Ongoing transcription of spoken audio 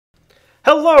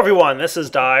Hello everyone, this is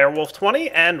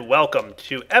Direwolf20 and welcome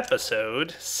to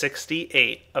episode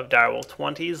 68 of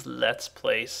Direwolf20's Let's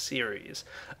Play series.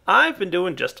 I've been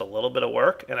doing just a little bit of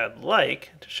work and I'd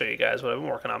like to show you guys what I've been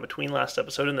working on between last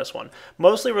episode and this one.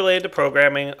 Mostly related to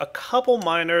programming, a couple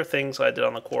minor things I did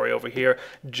on the quarry over here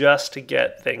just to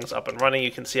get things up and running.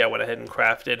 You can see I went ahead and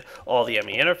crafted all the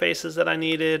ME interfaces that I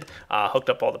needed, hooked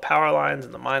up all the power lines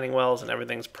and the mining wells, and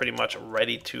everything's pretty much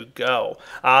ready to go.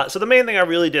 So the main thing I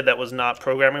really did that was not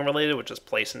programming related, which is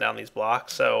placing down these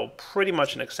blocks, so pretty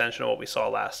much an extension of what we saw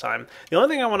last time. The only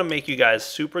thing I want to make you guys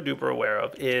super duper aware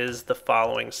of is the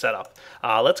following setup.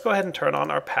 Let's go ahead and turn on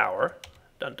our power.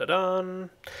 Dun, dun, dun.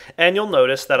 And you'll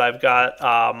notice that I've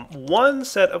got one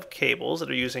set of cables that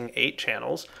are using 8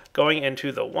 channels going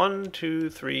into the 1, 2,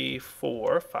 3,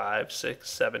 4, 5, 6,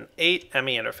 7, 8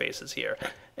 ME interfaces here.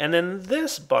 And then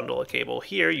this bundle of cable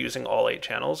here using all 8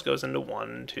 channels goes into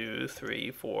 1, 2,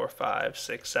 3, 4, 5,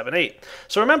 6, 7, 8.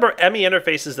 So remember, ME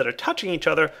interfaces that are touching each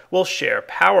other will share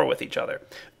power with each other,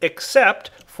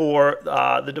 except for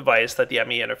the device that the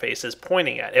ME interface is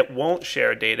pointing at. It won't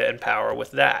share data and power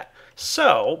with that.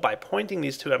 So, by pointing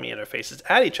these two ME interfaces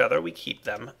at each other, we keep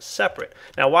them separate.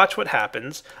 Now watch what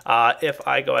happens if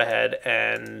I go ahead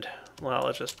and, well,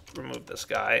 let's just remove this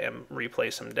guy and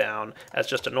replace him down as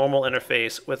just a normal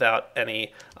interface without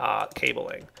any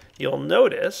cabling. You'll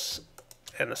notice,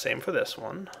 and the same for this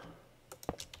one,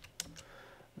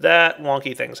 that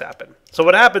wonky things happen. So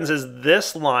what happens is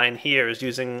this line here is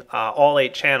using all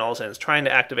 8 channels and it's trying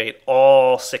to activate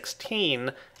all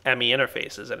 16 ME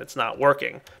interfaces, and it's not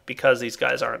working because these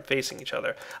guys aren't facing each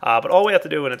other. But all we have to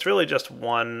do, and it's really just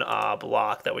one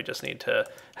block that we just need to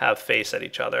have face at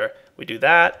each other, we do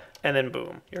that, and then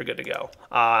boom, you're good to go.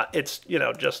 It's, you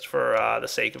know, just for the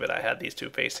sake of it, I had these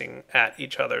two facing at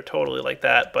each other totally like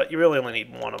that, but you really only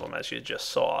need one of them, as you just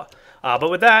saw. But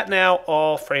with that now,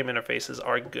 all frame interfaces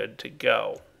are good to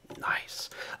go. Nice.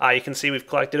 You can see we've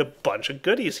collected a bunch of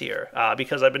goodies here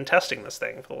because I've been testing this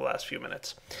thing for the last few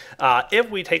minutes. If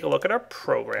we take a look at our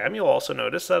program, you'll also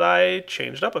notice that I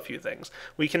changed up a few things.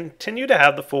 We continue to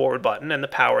have the forward button and the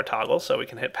power toggle, so we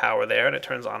can hit power there and it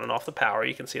turns on and off the power.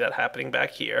 You can see that happening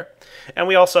back here. And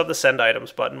we also have the send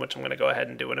items button, which I'm going to go ahead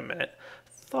and do in a minute.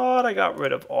 Thought I got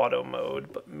rid of auto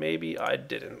mode, but maybe I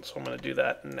didn't, so I'm going to do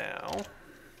that now.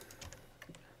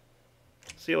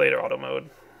 See you later, auto mode.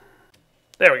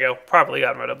 There we go, properly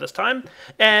gotten rid of this time.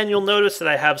 And you'll notice that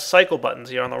I have cycle buttons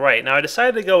here on the right. Now I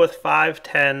decided to go with 5,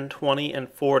 10, 20, and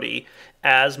 40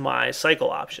 as my cycle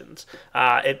options.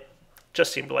 It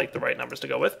just seemed like the right numbers to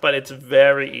go with, but it's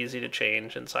very easy to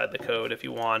change inside the code if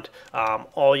you want.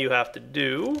 All you have to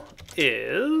do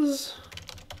is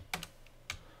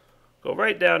go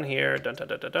right down here, dun, dun,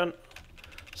 dun, dun, dun.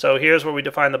 So here's where we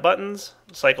define the buttons: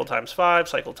 cycle times 5,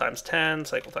 cycle times 10,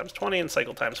 cycle times 20, and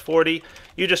cycle times 40.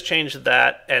 You just change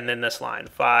that, and then this line,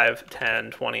 5,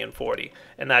 10, 20, and 40.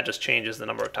 And that just changes the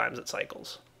number of times it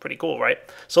cycles. Pretty cool, right?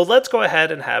 So let's go ahead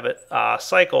and have it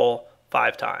cycle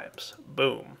 5 times.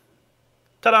 Boom.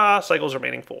 Ta-da! Cycles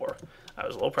remaining 4. I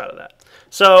was a little proud of that.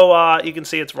 So you can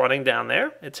see it's running down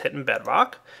there. It's hitting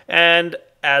bedrock. And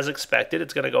as expected,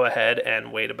 it's going to go ahead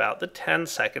and wait about the 10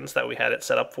 seconds that we had it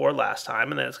set up for last time,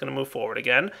 and then it's going to move forward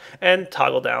again and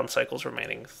toggle down cycles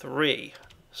remaining 3.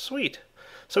 Sweet.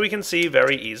 So we can see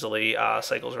very easily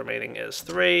cycles remaining is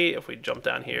 3. If we jump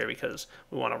down here because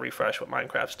we want to refresh what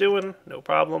Minecraft's doing, no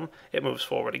problem. It moves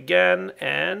forward again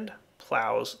and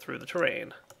plows through the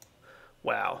terrain.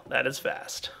 Wow, that is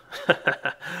fast.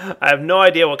 I have no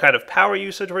idea what kind of power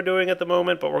usage we're doing at the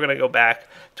moment, but we're going to go back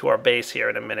to our base here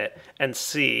in a minute and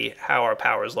see how our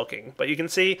power is looking. But you can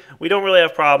see we don't really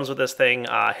have problems with this thing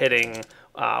hitting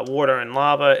water and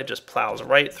lava. It just plows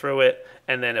right through it.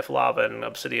 And then if lava and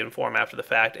obsidian form after the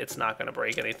fact, it's not going to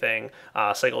break anything.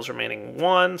 Cycles remaining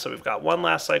 1, so we've got one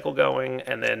last cycle going.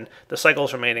 And then the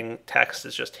cycles remaining text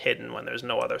is just hidden when there's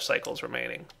no other cycles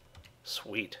remaining.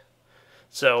 Sweet.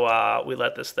 So we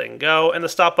let this thing go, and the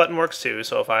stop button works too.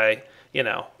 So if I, you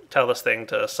know, tell this thing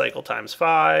to cycle times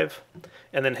 5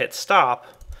 and then hit stop,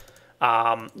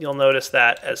 you'll notice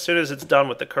that as soon as it's done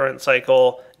with the current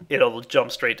cycle, it'll jump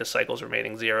straight to cycles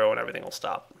remaining 0 and everything will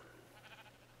stop.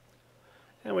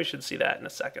 And we should see that in a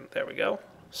second. There we go.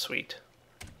 Sweet.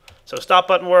 So stop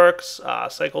button works,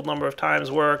 cycled number of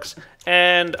times works,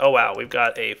 and oh wow, we've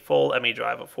got a full ME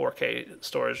drive. A 4K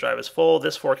storage drive is full.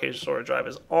 This 4K storage drive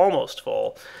is almost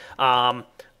full. I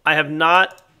have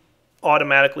not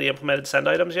automatically implemented send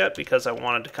items yet because I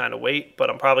wanted to kind of wait, but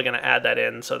I'm probably going to add that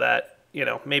in so that, you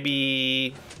know,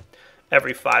 maybe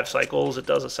every 5 cycles it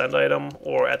does a send item,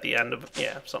 or at the end of,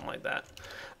 yeah, something like that.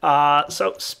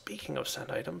 So speaking of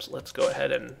send items, let's go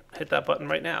ahead and hit that button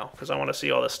right now because I want to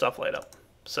see all this stuff light up.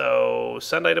 So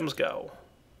send items go.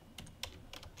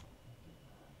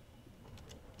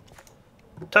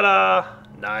 Ta-da!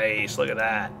 Nice, look at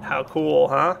that. How cool,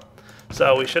 huh?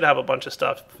 So we should have a bunch of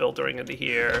stuff filtering into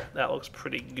here. That looks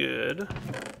pretty good.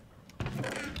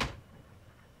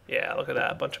 Yeah, look at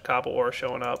that. A bunch of copper ore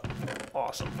showing up.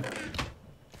 Awesome.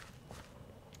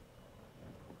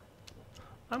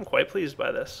 I'm quite pleased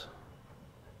by this.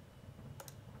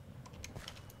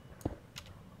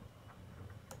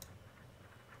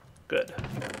 Good.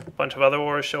 A bunch of other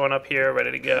ores showing up here,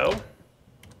 ready to go.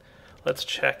 Let's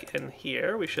check in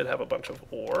here. We should have a bunch of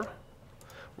ore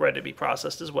ready to be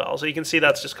processed as well. So you can see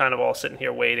that's just kind of all sitting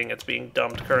here waiting. It's being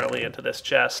dumped currently into this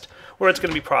chest where it's going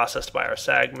to be processed by our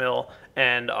sag mill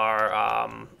and our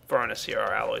furnace here,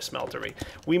 our alloy smeltery.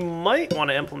 We might want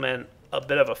to implement a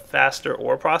bit of a faster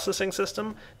ore processing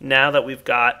system now that we've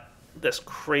got this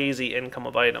crazy income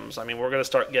of items. I mean, we're going to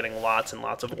start getting lots and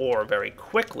lots of ore very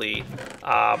quickly,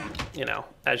 you know,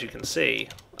 as you can see.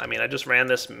 I mean, I just ran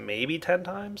this maybe 10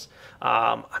 times.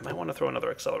 I might want to throw another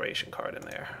acceleration card in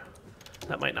there.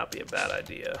 That might not be a bad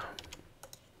idea.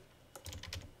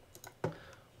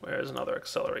 Where's another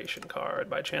acceleration card?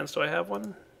 By chance, do I have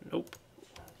one? Nope.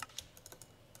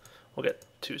 We'll get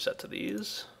 2 sets of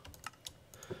these.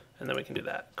 And then we can do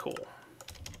that. Cool.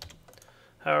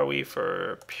 How are we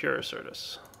for pure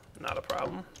Certus? Not a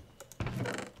problem.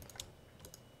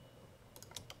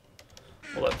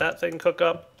 We'll let that thing cook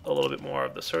up a little bit more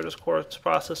of the Certus quartz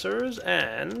processors,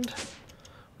 and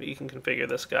we can configure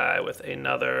this guy with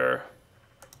another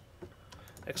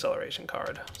acceleration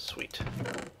card. Sweet.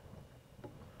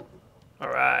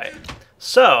 Alright,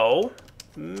 so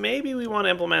maybe we want to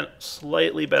implement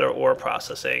slightly better ore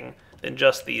processing than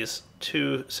just these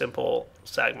 2 simple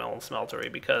sag mill and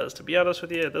smeltery, because to be honest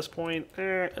with you, at this point,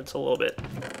 it's a little bit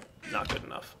not good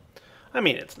enough. I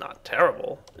mean, it's not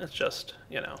terrible, it's just,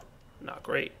 you know, not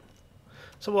great.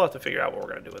 So we'll have to figure out what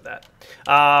we're going to do with that.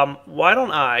 Why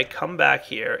don't I come back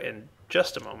here in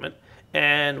just a moment,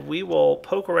 and we will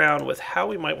poke around with how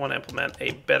we might want to implement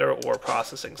a better ore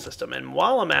processing system. And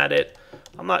while I'm at it,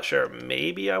 I'm not sure,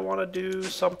 maybe I want to do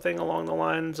something along the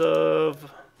lines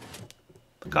of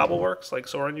the Cobbleworks like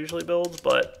Soren usually builds,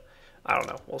 but I don't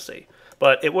know, we'll see.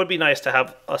 But it would be nice to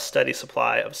have a steady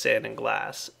supply of sand and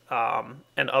glass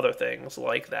and other things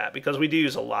like that, because we do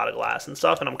use a lot of glass and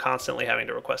stuff, and I'm constantly having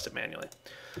to request it manually.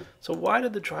 So why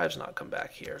did the drives not come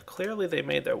back here? Clearly they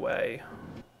made their way.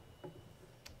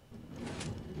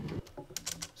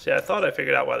 See, I thought I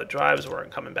figured out why the drives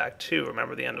weren't coming back too.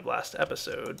 Remember the end of last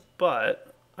episode,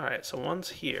 but alright, so one's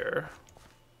here.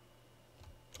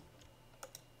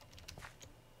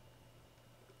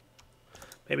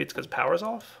 Maybe it's because power's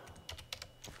off?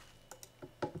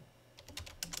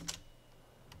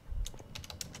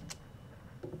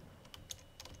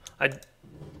 I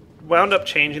wound up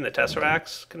changing the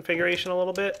Tesseract's configuration a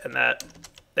little bit, and that,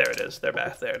 there it is, they're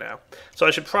back there now. So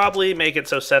I should probably make it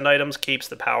so send items keeps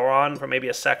the power on for maybe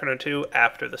a second or two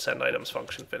after the send items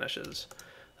function finishes.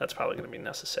 That's probably going to be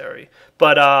necessary.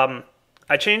 But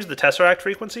I changed the Tesseract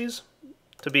frequencies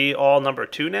to be all number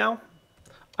 2 now.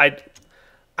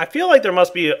 I feel like there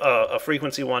must be a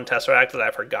frequency 1 Tesseract that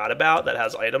I forgot about that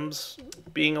has items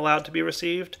being allowed to be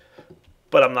received,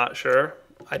 but I'm not sure.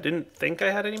 I didn't think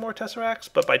I had any more Tesseracts,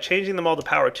 but by changing them all to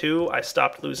power 2, I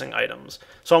stopped losing items.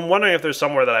 So I'm wondering if there's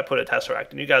somewhere that I put a Tesseract,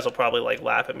 and you guys will probably like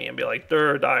laugh at me and be like,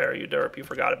 Dyer, you derp, you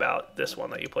forgot about this one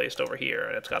that you placed over here,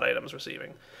 and it's got items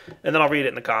receiving. And then I'll read it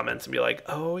in the comments and be like,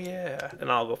 oh yeah, and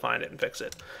I'll go find it and fix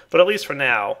it. But at least for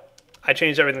now, I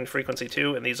changed everything to frequency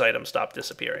 2, and these items stopped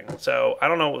disappearing. So I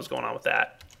don't know what was going on with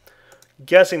that.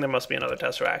 Guessing there must be another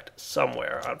Tesseract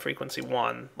somewhere on frequency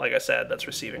 1, like I said, that's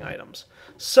receiving items.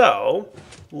 So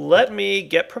let me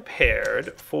get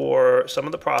prepared for some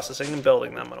of the processing and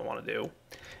building that I'm going to want to do.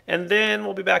 And then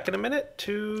we'll be back in a minute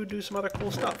to do some other cool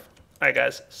stuff. Alright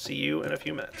guys, see you in a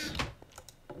few minutes.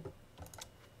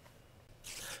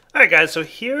 Alright guys, so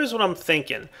here's what I'm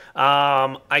thinking.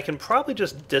 I can probably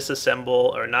just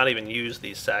disassemble or not even use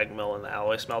the sag mill and the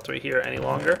alloy smeltery here any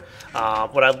longer.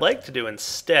 What I'd like to do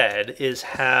instead is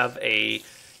have a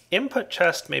input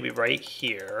chest maybe right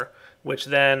here, which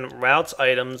then routes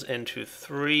items into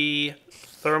 3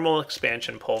 thermal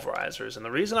expansion pulverizers. And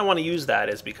the reason I want to use that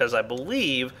is because I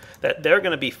believe that they're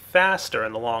going to be faster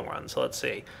in the long run. So let's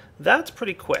see. That's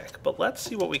pretty quick, but let's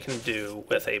see what we can do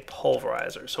with a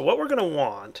pulverizer. So what we're going to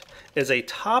want is a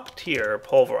top tier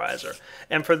pulverizer.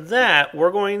 And for that, we're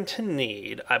going to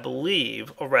need, I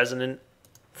believe, a resonant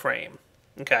frame.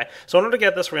 Okay, so in order to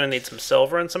get this, we're going to need some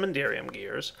silver and some enderium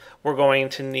gears. We're going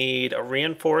to need a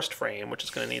reinforced frame, which is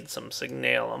going to need some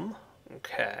signalum.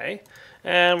 Okay,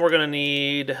 and we're going to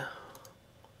need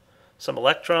some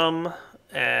electrum,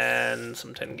 and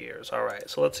some tin gears. All right,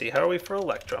 so let's see. How are we for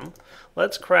electrum?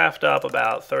 Let's craft up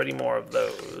about 30 more of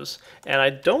those. And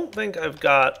I don't think I've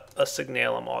got a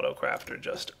Signalum auto crafter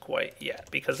just quite yet,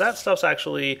 because that stuff's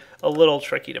actually a little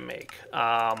tricky to make.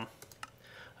 I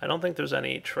don't think there's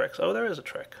any tricks. Oh, there is a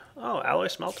trick. Oh, alloy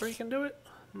smelter, you can do it?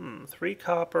 3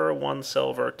 copper, 1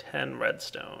 silver, 10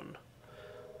 redstone.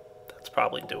 That's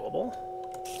probably doable.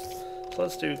 So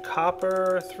let's do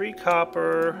copper, 3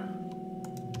 copper,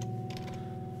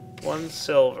 1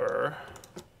 silver,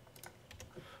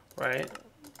 right?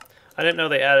 I didn't know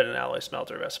they added an alloy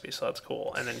smelter recipe, so that's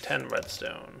cool. And then 10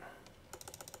 redstone.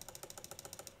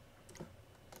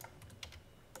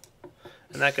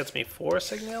 And that gets me 4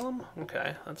 Signalum?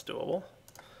 Okay, that's doable.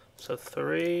 So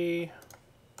 3,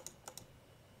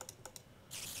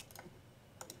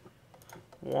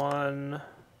 1,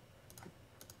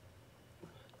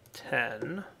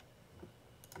 10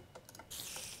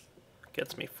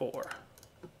 gets me 4.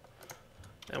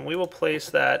 And we will place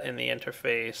that in the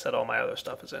interface that all my other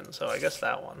stuff is in. So I guess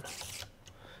that one.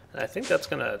 And I think that's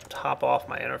going to top off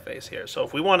my interface here. So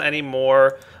if we want any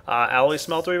more alloy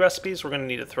smeltery recipes, we're going to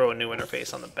need to throw a new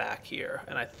interface on the back here.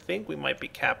 And I think we might be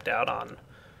capped out on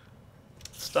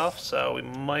stuff, so we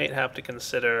might have to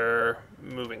consider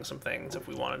moving some things if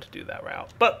we wanted to do that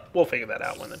route. But we'll figure that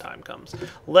out when the time comes.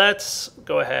 Let's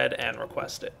go ahead and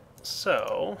request it.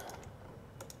 So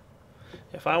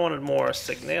if I wanted more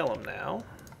Signalum now,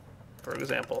 for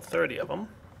example, 30 of them,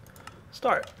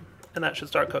 start. And that should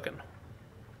start cooking.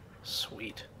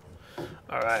 Sweet.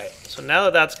 Alright, so now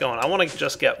that that's going, I want to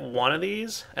just get one of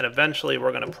these, and eventually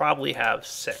we're going to probably have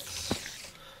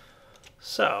 6.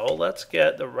 So let's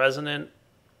get the resonant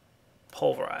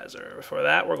pulverizer. For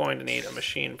that, we're going to need a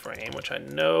machine frame, which I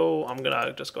know I'm going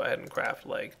to just go ahead and craft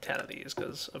like 10 of these,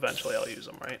 because eventually I'll use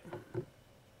them, right?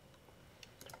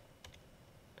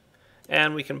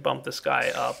 And we can bump this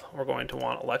guy up. We're going to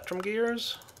want electrum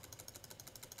gears.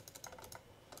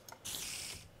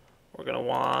 We're going to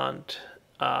want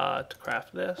to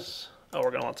craft this. Oh,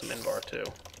 we're going to want some invar too.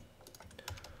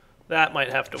 That might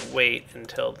have to wait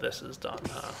until this is done,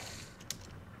 huh?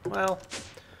 Well,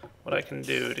 what I can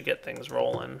do to get things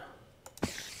rolling.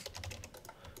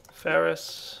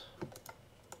 Ferrous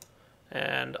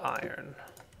and iron.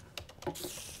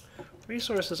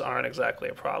 Resources aren't exactly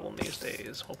a problem these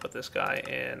days. We'll put this guy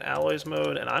in alloys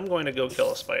mode, and I'm going to go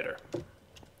kill a spider.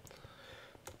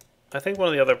 I think one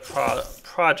of the other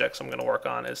projects I'm going to work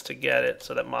on is to get it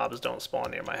so that mobs don't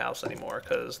spawn near my house anymore,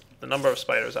 because the number of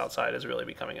spiders outside is really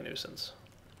becoming a nuisance.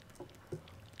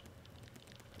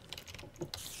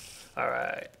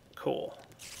 Alright, cool.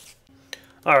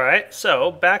 Alright,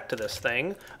 so back to this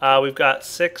thing. We've got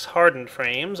 6 hardened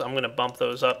frames. I'm going to bump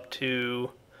those up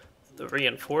to the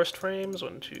reinforced frames.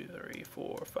 1, 2, 3,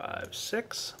 4, 5,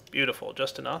 6. Beautiful,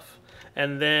 just enough.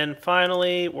 And then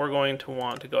finally, we're going to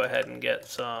want to go ahead and get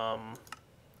some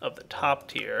of the top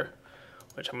tier,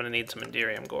 which I'm going to need some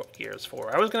Enderium gears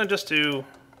for. I was going to just do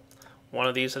one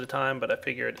of these at a time, but I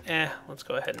figured, let's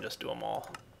go ahead and just do them all.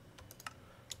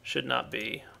 Should not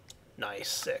be. Nice,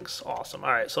 6. Awesome.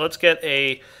 All right, so let's get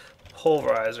a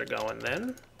pulverizer going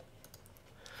then.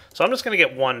 So I'm just going to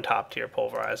get one top tier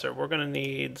pulverizer. We're going to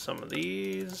need some of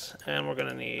these, and we're going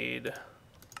to need,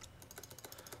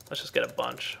 let's just get a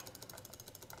bunch.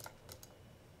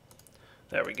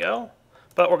 There we go.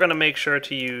 But we're going to make sure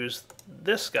to use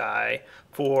this guy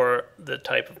for the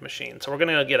type of machine. So we're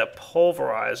going to get a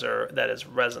pulverizer that is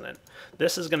resonant.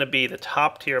 This is going to be the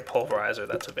top tier pulverizer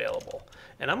that's available.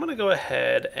 And I'm going to go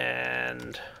ahead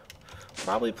and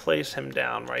probably place him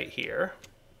down right here.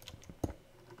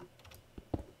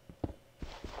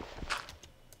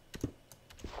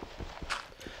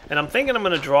 And I'm thinking I'm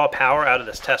going to draw power out of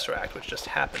this tesseract, which just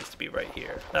happens to be right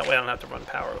here. That way I don't have to run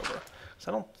power over.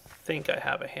 So I don't think I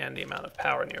have a handy amount of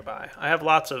power nearby. I have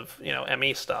lots of,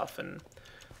 ME stuff, and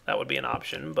that would be an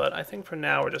option, but I think for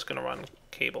now we're just going to run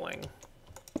cabling.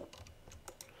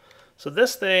 So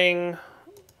this thing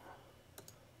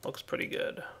looks pretty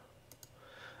good.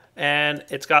 And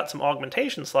it's got some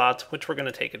augmentation slots, which we're going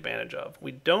to take advantage of.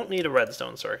 We don't need a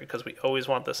redstone circuit because we always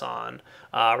want this on.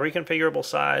 Reconfigurable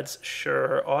sides,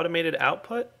 sure. Automated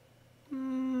output?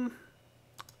 No.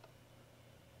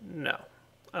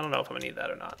 I don't know if I'm going to need that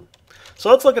or not. So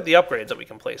let's look at the upgrades that we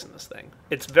can place in this thing.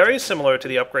 It's very similar to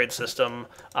the upgrade system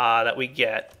that we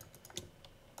get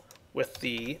with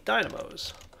the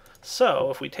dynamos. So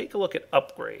if we take a look at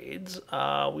upgrades,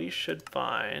 we should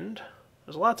find...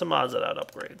 There's lots of mods that add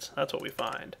upgrades. That's what we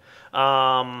find.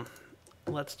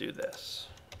 Let's do this.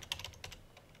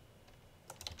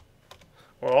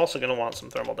 We're also going to want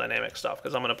some thermodynamic stuff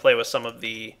because I'm going to play with some of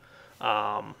the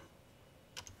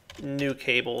new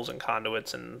cables and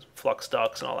conduits and flux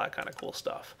ducts and all that kind of cool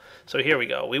stuff. So here we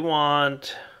go. We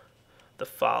want the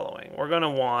following. We're going to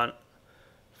want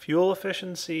fuel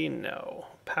efficiency, no.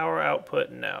 Power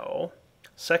output, no.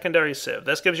 Secondary sieve.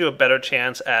 This gives you a better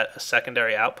chance at a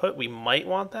secondary output. We might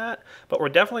want that, but we're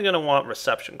definitely going to want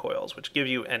reception coils, which give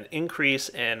you an increase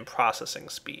in processing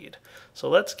speed. So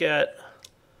let's get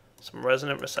some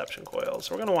resonant reception coils.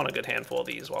 We're going to want a good handful of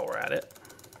these while we're at it.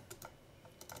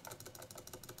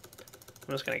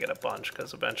 I'm just going to get a bunch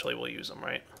because eventually we'll use them,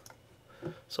 right?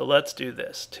 So let's do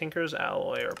this. Tinker's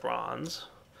alloy or bronze.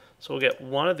 So we'll get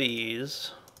one of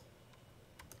these.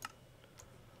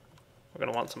 We're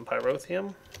going to want some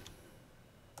pyrotheum.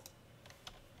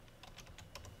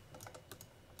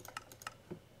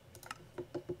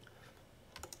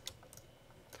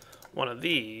 One of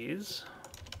these.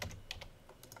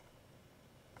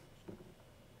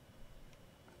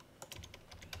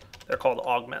 They're called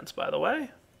augments, by the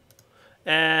way.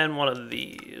 And one of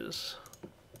these.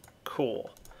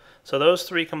 Cool. So those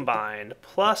three combined,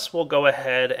 plus we'll go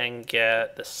ahead and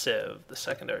get the sieve, the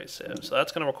secondary sieve. So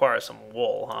that's going to require some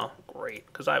wool, huh? Great,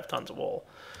 because I have tons of wool.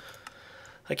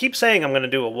 I keep saying I'm going to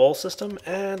do a wool system,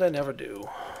 and I never do.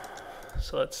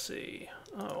 So let's see.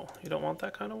 Oh, you don't want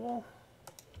that kind of wool?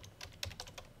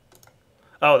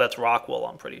 Oh, that's rock wool,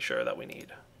 I'm pretty sure that we need.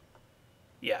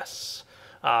 Yes.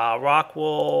 Rock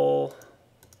wool.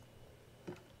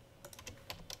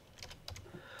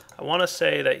 I want to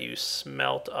say that you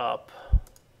smelt up.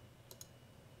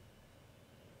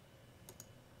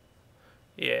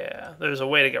 Yeah, there's a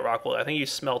way to get rock wool. I think you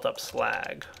smelt up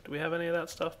slag. Do we have any of that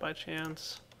stuff by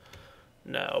chance?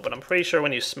 No, but I'm pretty sure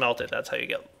when you smelt it, that's how you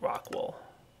get rock wool.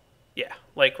 Yeah,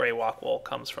 light gray rock wool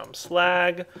comes from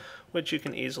slag, which you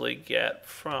can easily get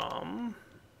from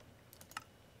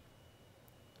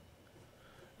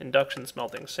induction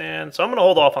smelting sand. So I'm going to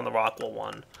hold off on the rock wool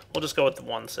one. We'll just go with the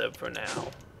one sieve for now.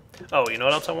 Oh, you know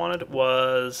what else I wanted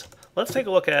was, let's take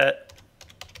a look at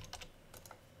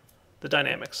the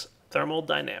dynamics, thermal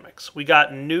dynamics. We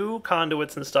got new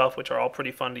conduits and stuff, which are all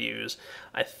pretty fun to use.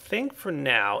 I think for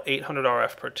now, 800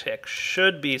 RF per tick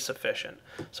should be sufficient.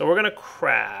 So we're going to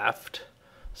craft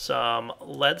some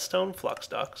leadstone flux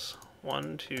ducts,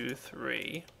 1, 2,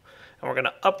 3, and we're going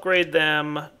to upgrade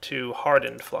them to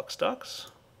hardened flux ducts,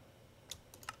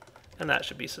 and that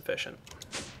should be sufficient.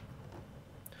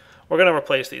 We're going to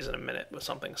replace these in a minute with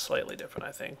something slightly different,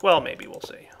 I think. Well, maybe, we'll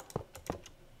see.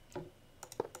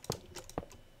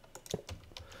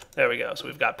 There we go. So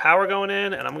we've got power going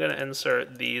in, and I'm going to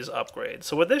insert these upgrades.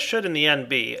 So what this should in the end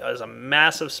be is a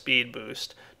massive speed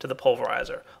boost to the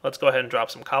pulverizer. Let's go ahead and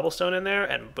drop some cobblestone in there,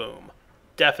 and boom.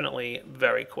 Definitely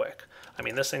very quick. I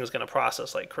mean, this thing is going to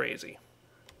process like crazy.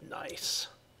 Nice.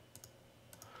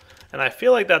 And I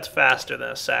feel like that's faster than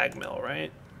a sag mill,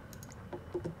 right?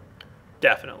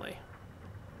 Definitely.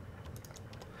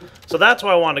 So that's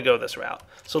why I wanted to go this route.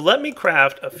 So let me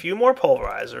craft a few more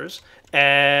pulverizers,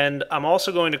 and I'm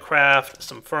also going to craft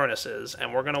some furnaces,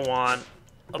 and we're going to want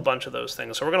a bunch of those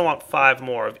things. So we're going to want 5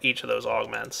 more of each of those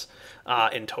augments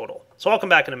in total. So I'll come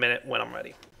back in a minute when I'm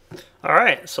ready. All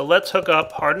right, so let's hook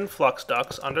up hardened flux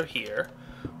ducts under here.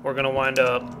 We're going to wind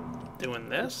up doing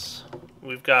this.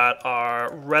 We've got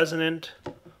our resonant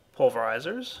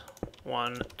pulverizers.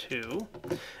 1, 2,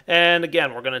 and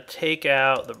again we're going to take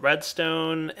out the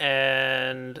redstone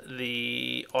and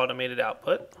the automated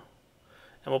output,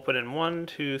 and we'll put in 1,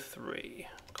 2, 3.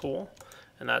 Cool.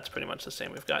 And that's pretty much the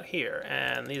same we've got here,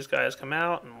 and these guys come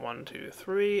out, and 1, 2,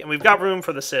 3, and we've got room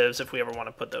for the sieves if we ever want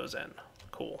to put those in.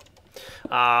 Cool.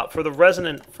 For the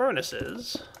resonant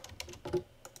furnaces,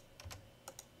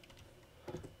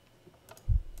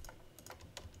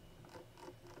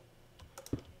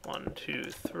 one, 2,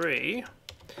 3,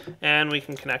 and we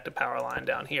can connect a power line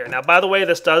down here. Now, by the way,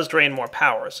 this does drain more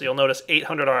power, so you'll notice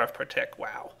 800 RF per tick.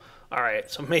 Wow. All right,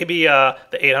 so maybe the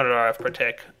 800 RF per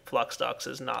tick flux ducts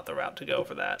is not the route to go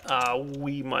for that.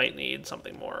 We might need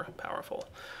something more powerful,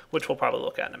 which we'll probably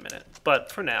look at in a minute.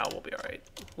 But for now, we'll be all right.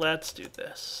 Let's do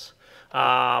this.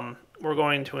 We're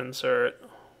going to insert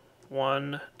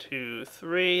 1, 2,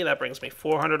 3. That brings me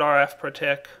 400 RF per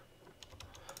tick.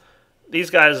 These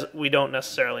guys, we don't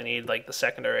necessarily need like the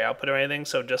secondary output or anything,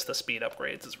 so just the speed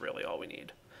upgrades is really all we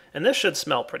need. And this should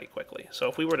smelt pretty quickly. So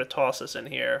if we were to toss this in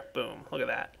here, boom, look at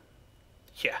that.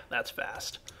 Yeah, that's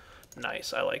fast.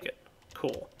 Nice, I like it.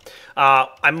 Cool.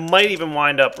 I might even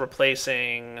wind up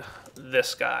replacing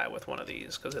this guy with one of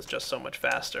these because it's just so much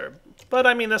faster. But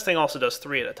I mean, this thing also does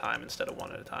 3 at a time instead of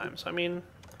 1 at a time. So I mean,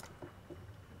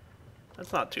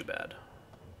 that's not too bad.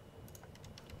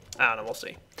 I don't know, we'll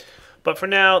see. But for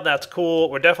now, that's cool.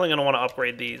 We're definitely going to want to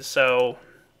upgrade these. So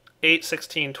 8,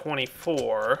 16,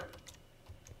 24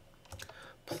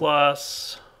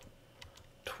 plus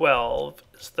 12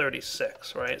 is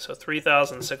 36, right? So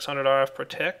 3,600 RF per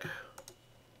tick.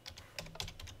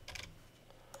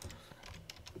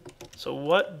 So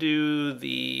what do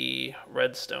the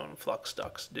redstone flux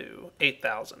ducts do?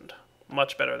 8,000.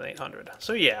 Much better than 800.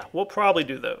 So yeah, we'll probably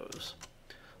do those.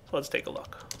 So let's take a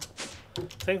look.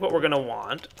 I think what we're going to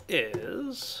want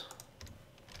is...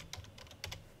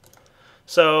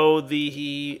 So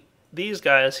these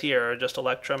guys here are just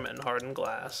electrum and hardened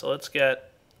glass. So let's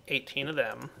get 18 of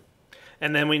them.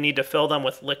 And then we need to fill them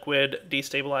with liquid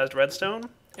destabilized redstone.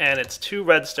 And it's 2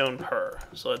 redstone per.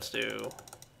 So let's do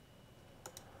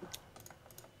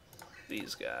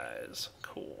these guys.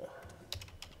 Cool.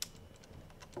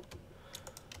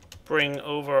 Bring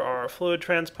over our fluid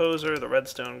transposer. The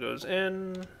redstone goes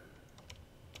in.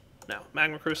 No,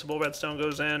 magma crucible redstone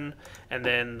goes in. And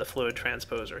then the fluid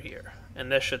transposer here. And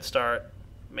this should start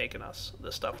making us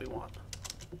the stuff we want.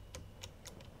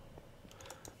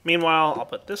 Meanwhile, I'll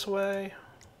put this away.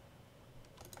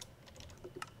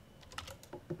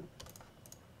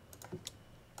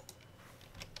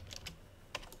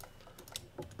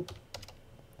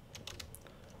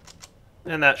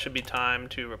 And that should be time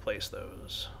to replace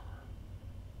those.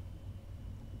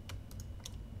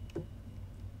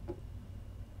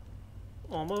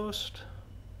 Almost.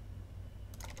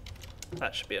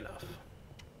 That should be enough.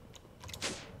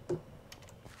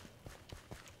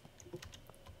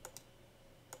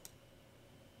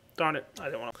 Darn it, I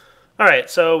didn't want to. Alright,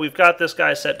 so we've got this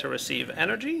guy set to receive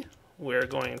energy. We're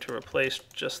going to replace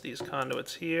just these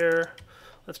conduits here.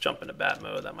 Let's jump into bat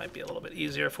mode. That might be a little bit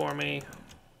easier for me.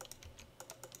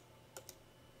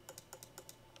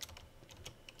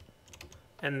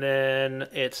 And then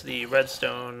it's the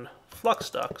redstone flux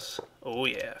ducts. Oh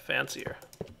yeah, fancier.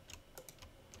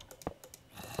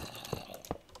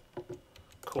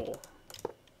 Cool.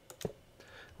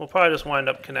 We'll probably just wind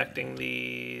up connecting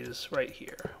these right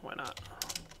here. Why not?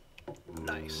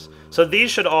 Nice. So these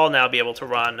should all now be able to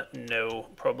run no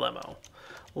problemo.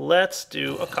 Let's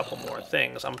do a couple more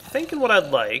things. I'm thinking what I'd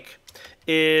like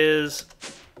is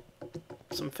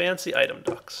some fancy item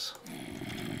ducts.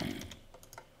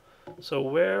 So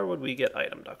where would we get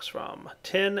item ducts from?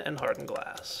 Tin and hardened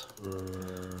glass. I'm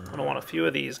going to want a few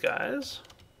of these guys.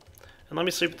 And let me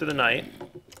sleep through the night.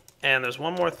 And there's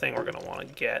one more thing we're going to want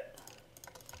to get.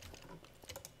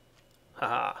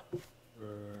 Haha.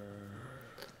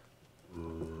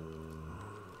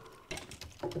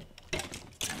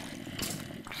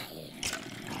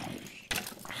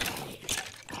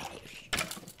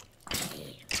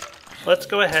 Let's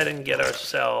go ahead and get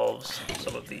ourselves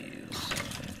some of these.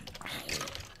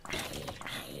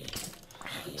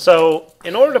 So,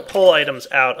 in order to pull items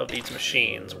out of these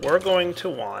machines, we're going to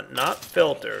want not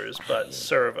filters, but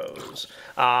servos.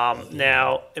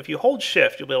 Now, if you hold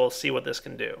shift, you'll be able to see what this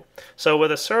can do. So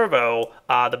with a servo,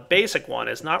 the basic one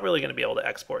is not really going to be able to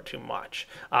export too much.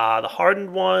 The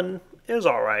hardened one is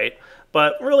alright,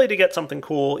 but really to get something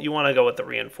cool, you want to go with the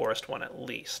reinforced one at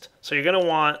least. So you're going to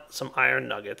want some iron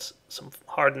nuggets, some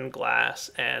hardened glass,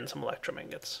 and some electrum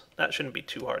ingots. That shouldn't be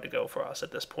too hard to go for us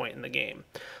at this point in the game.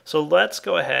 So let's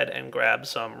go ahead and grab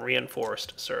some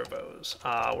reinforced servos.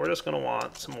 We're just going to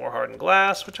want some more hardened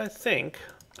glass, which I think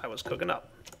I was cooking up.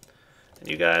 And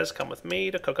you guys come with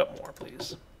me to cook up more,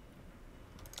 please.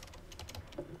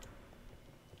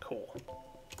 Cool.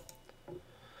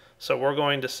 So we're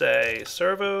going to say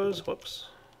servos. Whoops.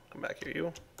 Come back here,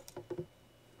 you.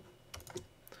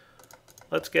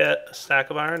 Let's get a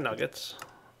stack of iron nuggets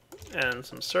and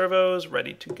some servos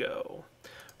ready to go.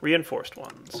 Reinforced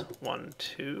ones. 1,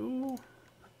 2.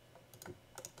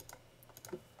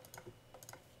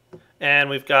 And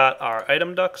we've got our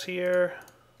item ducts here.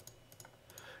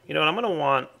 You know what, I'm going to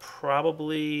want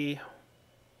probably...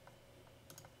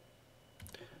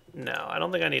 No, I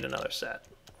don't think I need another set.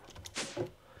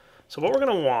 So what we're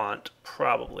going to want,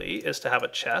 probably, is to have a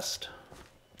chest.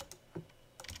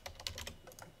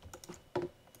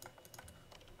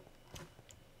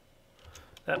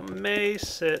 That may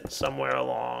sit somewhere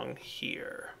along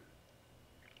here.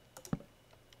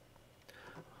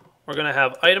 We're going to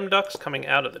have item ducts coming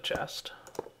out of the chest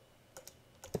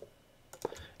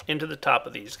into the top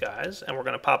of these guys, and we're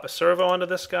going to pop a servo onto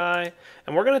this guy,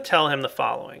 and we're going to tell him the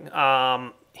following.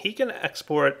 He can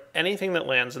export anything that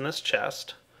lands in this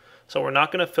chest, so we're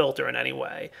not going to filter in any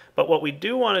way. But what we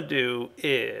do want to do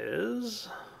is...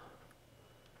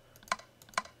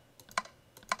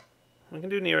 we can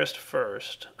do nearest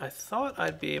first. I thought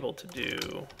I'd be able to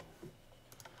do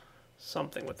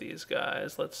something with these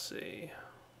guys. Let's see.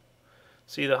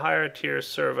 See, the higher tier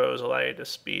servos allow you to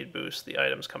speed boost the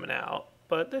items coming out.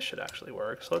 but this should actually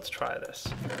work. So let's try this.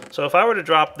 So if I were to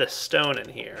drop this stone in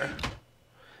here,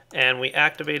 and we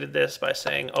activated this by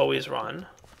saying always run,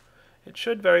 it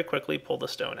should very quickly pull the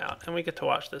stone out, and we get to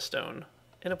watch this stone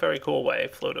in a very cool way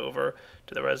float over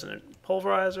to the resonant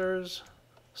pulverizers,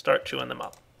 start chewing them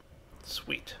up.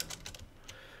 Sweet.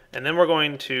 And then we're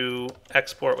going to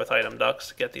export with item ducts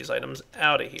to get these items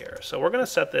out of here. So we're going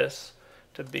to set this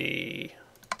to be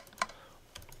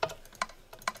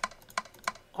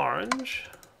orange,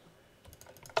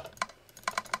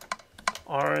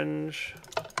 orange,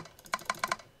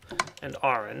 and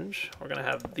orange. We're going to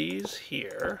have these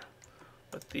here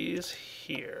with these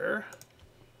here.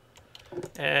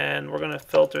 And we're going to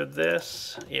filter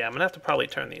this. Yeah, I'm going to have to probably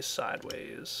turn these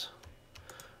sideways.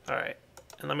 All right.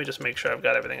 And let me just make sure I've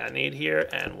got everything I need here,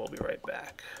 and we'll be right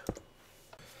back.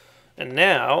 And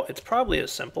now it's probably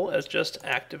as simple as just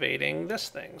activating this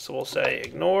thing. So we'll say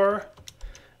ignore,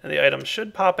 and the item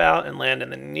should pop out and land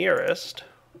in the nearest.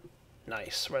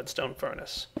 Nice, redstone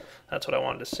furnace. That's what I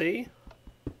wanted to see.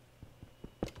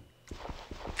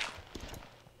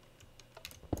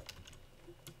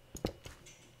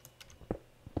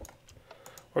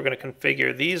 We're going to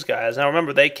configure these guys. Now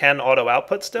remember, they can auto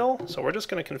output still, so we're just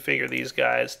going to configure these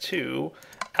guys to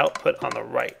output on the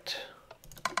right.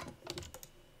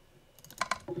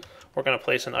 We're going to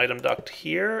place an item duct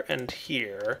here and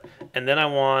here, and then I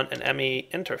want an ME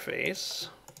interface.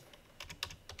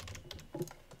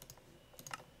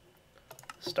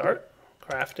 Start,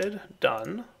 crafted,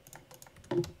 done.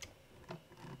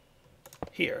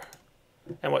 Here.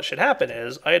 And what should happen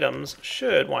is items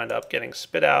should wind up getting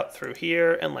spit out through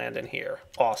here and land in here.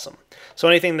 Awesome. So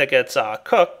anything that gets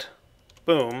cooked,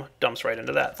 boom, dumps right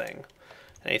into that thing.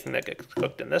 Anything that gets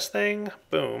cooked in this thing,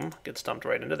 boom, gets dumped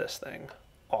right into this thing.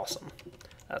 Awesome.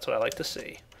 That's what I like to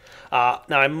see. Now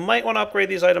I might want to upgrade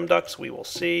these item ducts. We will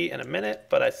see in a minute,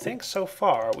 but I think so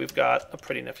far we've got a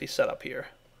pretty nifty setup here.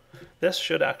 This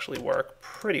should actually work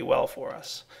pretty well for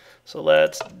us. So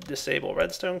let's disable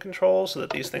redstone control so that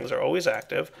these things are always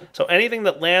active. So anything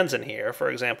that lands in here,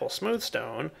 for example smooth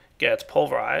stone, gets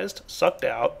pulverized, sucked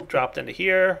out, dropped into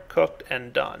here, cooked,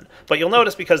 and done. But you'll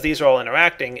notice because these are all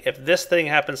interacting, if this thing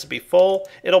happens to be full,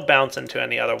 it'll bounce into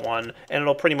any other one, and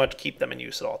it'll pretty much keep them in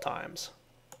use at all times.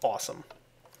 Awesome.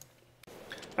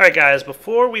 Alright guys,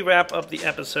 before we wrap up the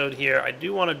episode here, I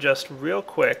do want to just real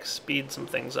quick speed some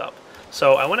things up.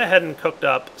 So I went ahead and cooked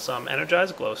up some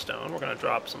energized glowstone. We're going to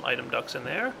drop some item ducts in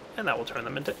there, and that will turn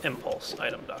them into impulse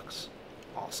item ducts.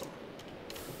 Awesome.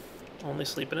 Only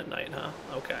sleeping at night, huh?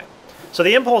 Okay. So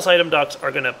the impulse item ducts are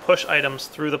going to push items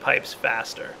through the pipes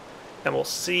faster, and we'll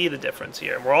see the difference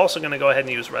here. And we're also going to go ahead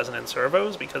and use resonant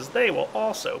servos because they will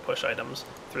also push items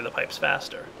through the pipes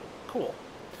faster. Cool.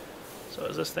 So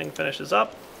as this thing finishes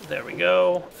up, there we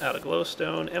go. Out of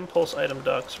glowstone, impulse item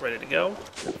ducts ready to go.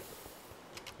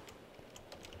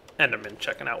 Enderman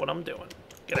checking out what I'm doing.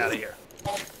 Get out of here.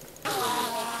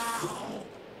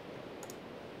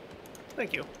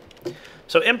 Thank you.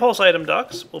 So impulse item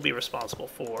ducts will be responsible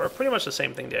for pretty much the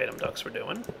same thing the item ducts were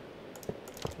doing.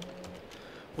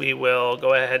 We will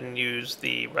go ahead and use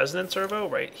the resonant servo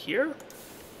right here.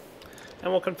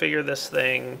 And we'll configure this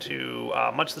thing to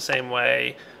much the same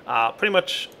way. Pretty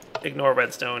much ignore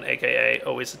redstone, aka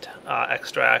always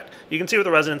extract. You can see with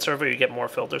the resonant servo you get more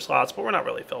filter slots, but we're not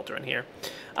really filtering here.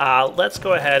 Let's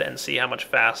go ahead and see how much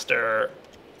faster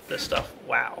this stuff.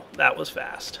 Wow, that was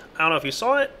fast. I don't know if you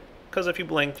saw it, because if you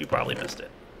blinked, you probably missed it.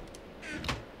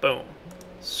 Boom.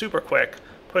 Super quick,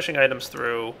 pushing items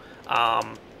through.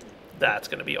 That's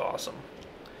going to be awesome.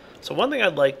 So one thing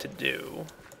I'd like to do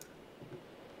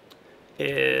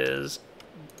is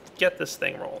get this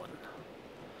thing rolling.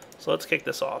 So let's kick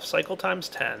this off. Cycle times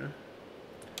 10.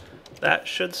 That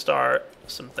should start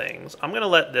some things. I'm going to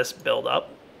let this build up.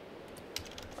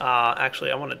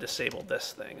 Actually, I want to disable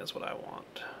this thing is what I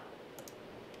want.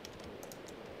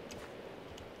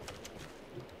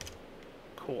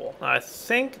 Cool. Now, I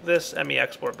think this ME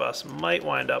export bus might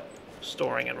wind up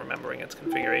storing and remembering its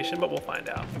configuration, but we'll find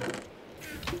out.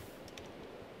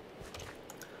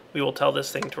 We will tell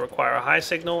this thing to require a high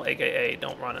signal, aka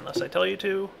don't run unless I tell you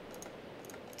to.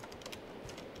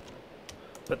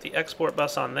 Put the export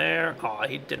bus on there. Aw,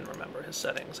 he didn't remember his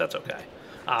settings. That's okay.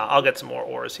 I'll get some more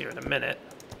ores here in a minute.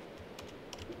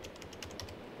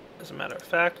 As a matter of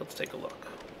fact, let's take a look.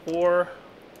 Ore.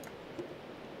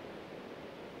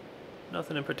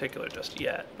 Nothing in particular just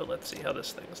yet, but let's see how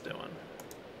this thing's doing.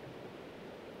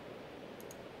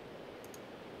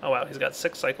 Oh wow, he's got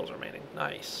 6 cycles remaining.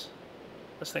 Nice.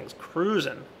 This thing's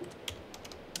cruising.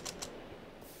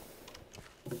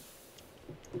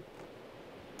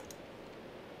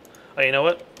 Oh, you know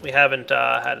what? We haven't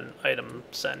had an item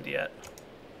send yet.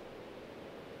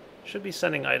 Should be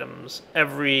sending items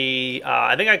every,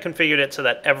 I think I configured it so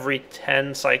that every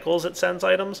 10 cycles it sends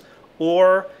items,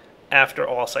 or after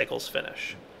all cycles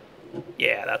finish.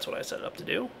 Yeah, that's what I set it up to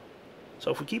do. So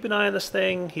if we keep an eye on this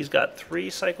thing, he's got 3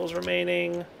 cycles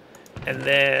remaining. And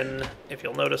then, if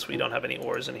you'll notice, we don't have any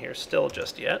ores in here still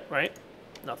just yet, right?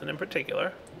 Nothing in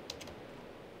particular.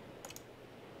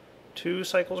 2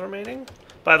 cycles remaining.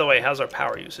 By the way, how's our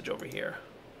power usage over here?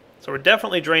 So we're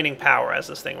definitely draining power as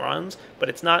this thing runs, but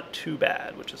it's not too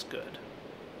bad, which is good.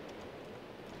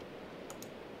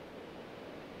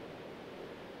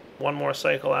 1 more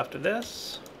cycle after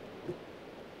this.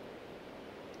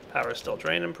 Power is still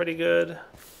draining pretty good.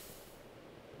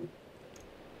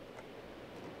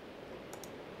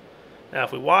 Now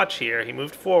if we watch here, he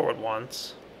moved forward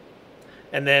once.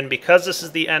 And then because this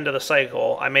is the end of the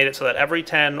cycle, I made it so that every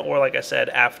 10, or like I said,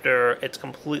 after it's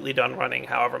completely done running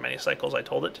however many cycles I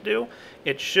told it to do,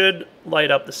 it should light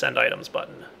up the Send Items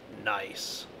button.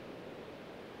 Nice.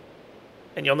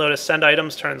 And you'll notice Send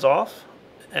Items turns off.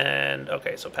 And,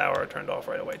 okay, so power turned off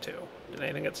right away too. Did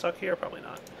anything get stuck here? Probably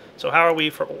not. So how are we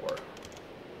for ore?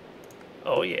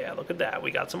 Oh yeah, look at that.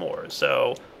 We got some ores.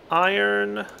 So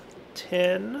iron,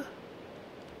 tin,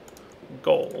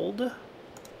 gold,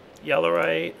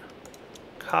 yellowite,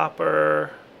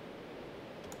 copper,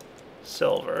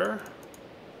 silver,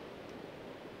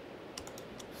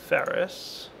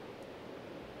 ferrous.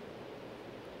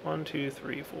 1, 2,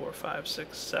 3, 4, 5,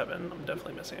 6, 7. I'm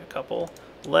definitely missing a couple.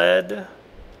 Lead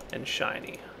and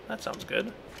shiny. That sounds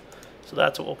good. So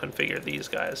that's what we'll configure these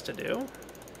guys to do.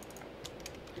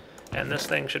 And this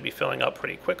thing should be filling up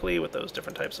pretty quickly with those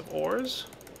different types of ores.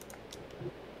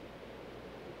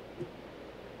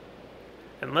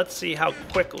 And let's see how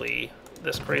quickly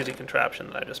this crazy contraption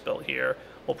that I just built here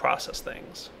will process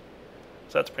things.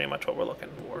 So that's pretty much what we're looking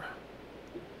for.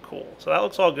 Cool. So that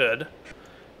looks all good.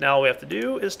 Now all we have to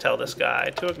do is tell this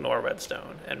guy to ignore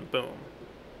redstone, and boom.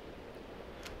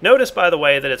 Notice, by the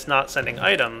way, that it's not sending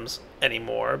items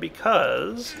anymore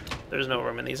because there's no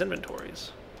room in these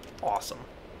inventories. Awesome.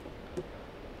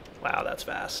 Wow, that's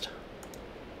fast.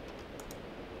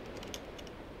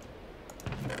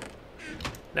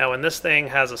 Now when this thing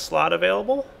has a slot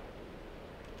available,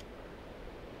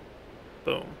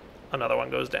 boom, another one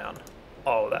goes down.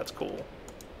 Oh, that's cool.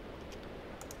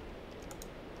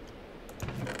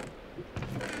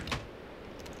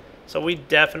 So we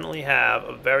definitely have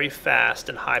a very fast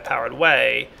and high-powered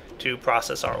way to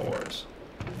process our ores.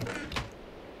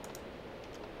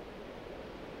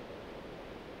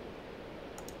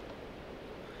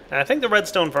 And I think the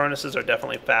redstone furnaces are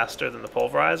definitely faster than the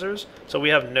pulverizers, so we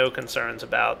have no concerns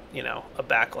about, you know, a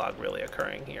backlog really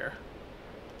occurring here.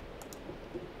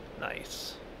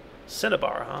 Nice.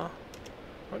 Cinnabar, huh?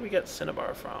 Where do we get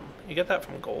cinnabar from? You get that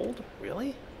from gold?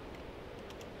 Really?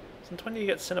 Since when do you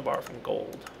get cinnabar from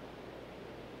gold?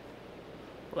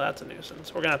 Well, that's a nuisance.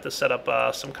 We're going to have to set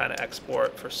up some kind of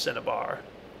export for cinnabar.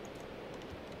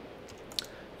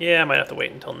 Yeah, I might have to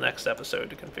wait until next episode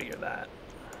to configure that.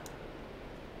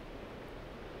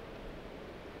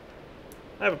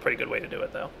 I have a pretty good way to do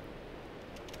it, though.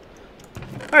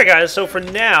 Alright guys, so for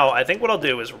now, I think what I'll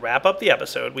do is wrap up the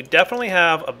episode. We definitely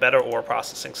have a better ore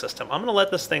processing system. I'm going to let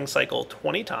this thing cycle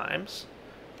 20 times.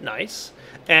 Nice.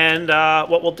 And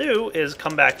what we'll do is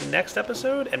come back next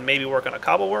episode and maybe work on a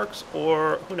cobbleworks,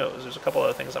 or who knows, there's a couple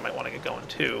other things I might want to get going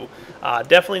too.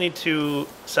 Definitely need to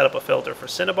set up a filter for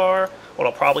cinnabar. What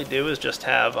I'll probably do is just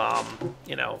have,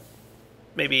 you know,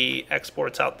 maybe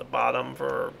exports out the bottom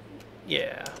for,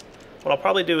 yeah. What I'll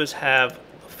probably do is have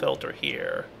a filter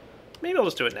here. Maybe I'll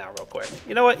just do it now real quick.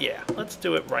 You know what? Yeah, let's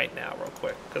do it right now real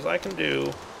quick, because I can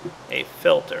do a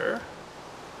filter.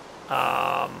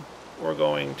 We're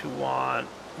going to want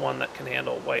one that can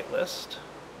handle whitelist.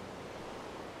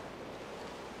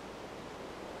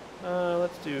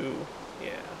 Let's do,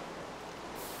 yeah.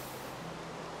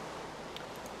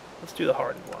 Let's do the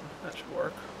hardened one. That should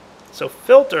work. So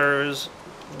filters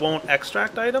won't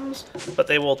extract items, but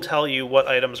they will tell you what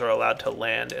items are allowed to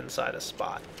land inside a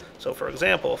spot. So for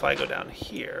example, if I go down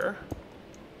here,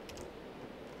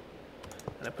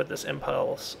 and I put this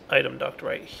impulse item duct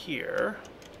right here,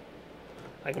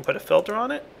 I can put a filter on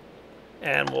it,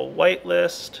 and we'll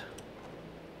whitelist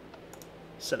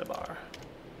cinnabar.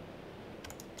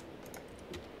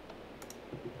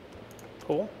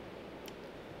 Cool.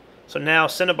 So now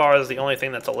cinnabar is the only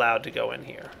thing that's allowed to go in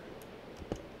here.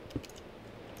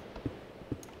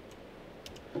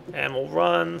 And we'll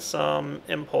run some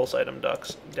impulse item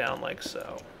ducts down like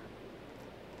so.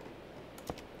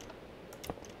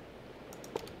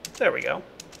 There we go.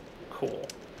 Cool.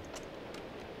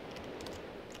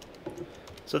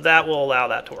 So that will allow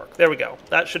that to work. There we go.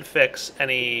 That should fix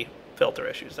any filter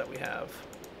issues that we have.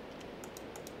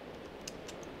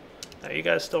 Are you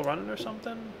guys still running or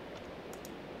something?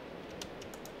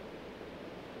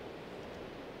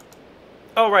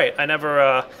 Oh, right. I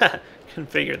never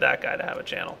configured that guy to have a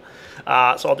channel.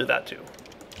 So I'll do that too.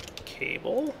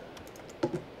 Cable.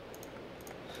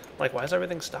 Like, why is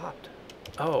everything stopped?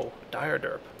 Oh, dire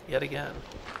derp. Yet again.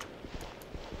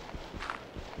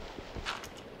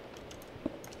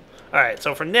 Alright,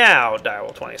 so for now,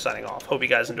 Direwolf20 signing off. Hope you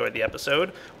guys enjoyed the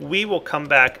episode. We will come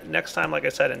back next time, like I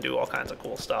said, and do all kinds of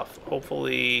cool stuff.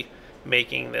 Hopefully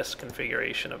making this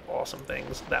configuration of awesome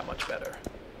things that much better.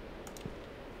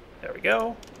 There we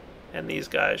go. And these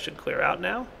guys should clear out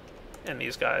now. And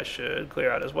these guys should clear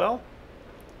out as well.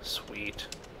 Sweet.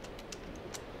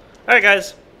 Alright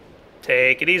guys,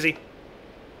 take it easy.